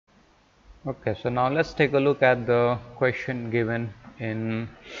Okay, so now let's take a look at the question given in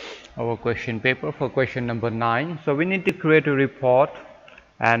our question paper for question number 9. So we need to create a report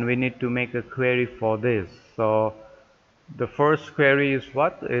and we need to make a query for this. So the first query is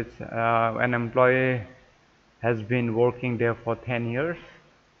what? It's an employee has been working there for 10 years,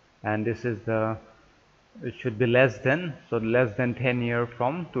 and this is the, it should be less than, so less than 10 year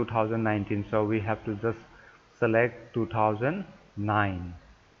from 2019, so we have to just select 2009.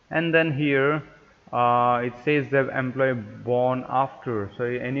 And then here it says the employee born after, so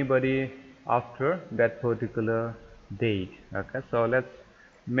anybody after that particular date. Okay, so let's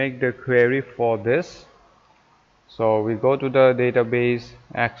make the query for this. So we go to the database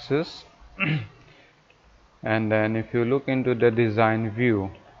access and then if you look into the design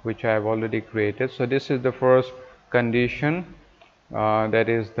view, which I have already created, so this is the first condition, that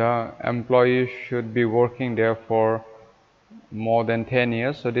is the employee should be working there for more than 10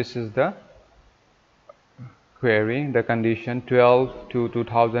 years. So this is the query, the condition 12 to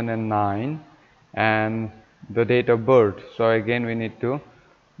 2009 and the date of birth. So again we need to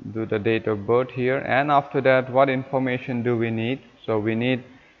do the date of birth here, and after that what information do we need? So we need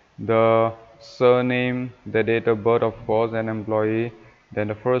the surname, the date of birth of course, and employee, then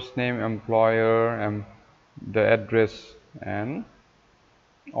the first name, employer, and the address, and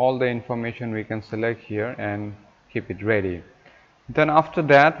all the information we can select here and keep it ready. Then after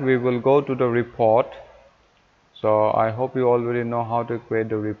that we will go to the report. So I hope you already know how to create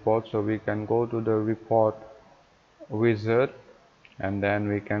the report. So we can go to the report wizard and then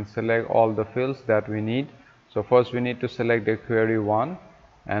we can select all the fields that we need. So first we need to select the query one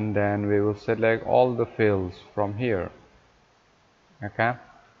and then we will select all the fields from here. Okay,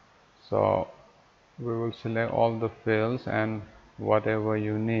 so we will select all the fields and whatever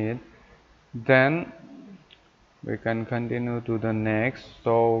you need, then we can continue to the next.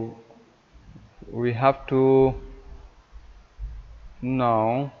 So we have to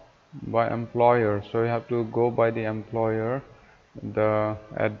now by employer, so you have to go by the employer, the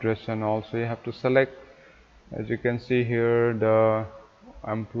address, and also you have to select, as you can see here, the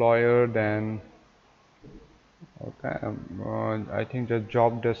employer. Then okay, I think the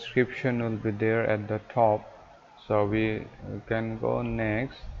job description will be there at the top, so we can go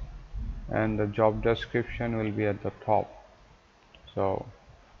next and the job description will be at the top. So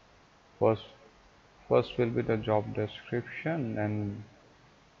first will be the job description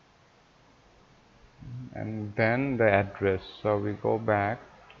and then the address. So we go back,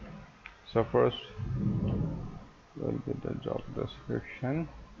 so first will be the job description,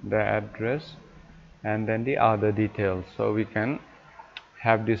 the address, and then the other details. So we can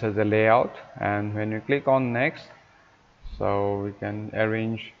have this as a layout, and when you click on next, so we can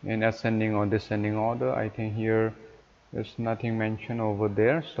arrange in ascending or descending order. I think here there's nothing mentioned over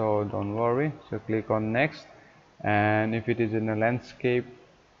there, so don't worry. So click on next, and if it is in a landscape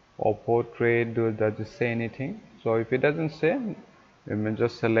or portrait, does it say anything? So if it doesn't say, we may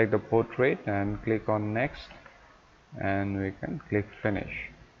just select the portrait and click on next, and we can click finish.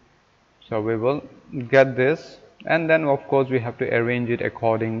 So we will get this, and then of course we have to arrange it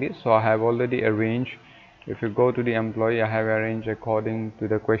accordingly. So I have already arranged. If you go to the employee, I have arranged according to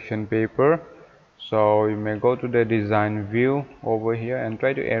the question paper. So you may go to the design view over here and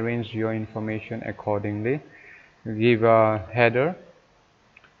try to arrange your information accordingly. Give a header,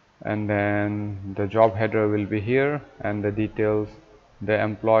 and then the job header will be here, and the details, the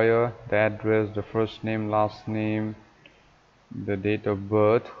employer, the address, the first name, last name, the date of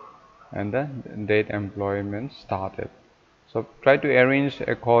birth, and the date employment started. So try to arrange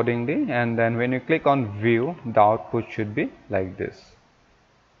accordingly, and then when you click on view, the output should be like this.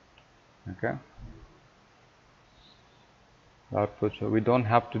 Okay, the output, so we don't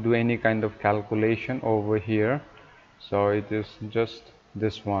have to do any kind of calculation over here, so it is just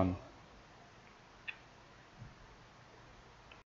this one.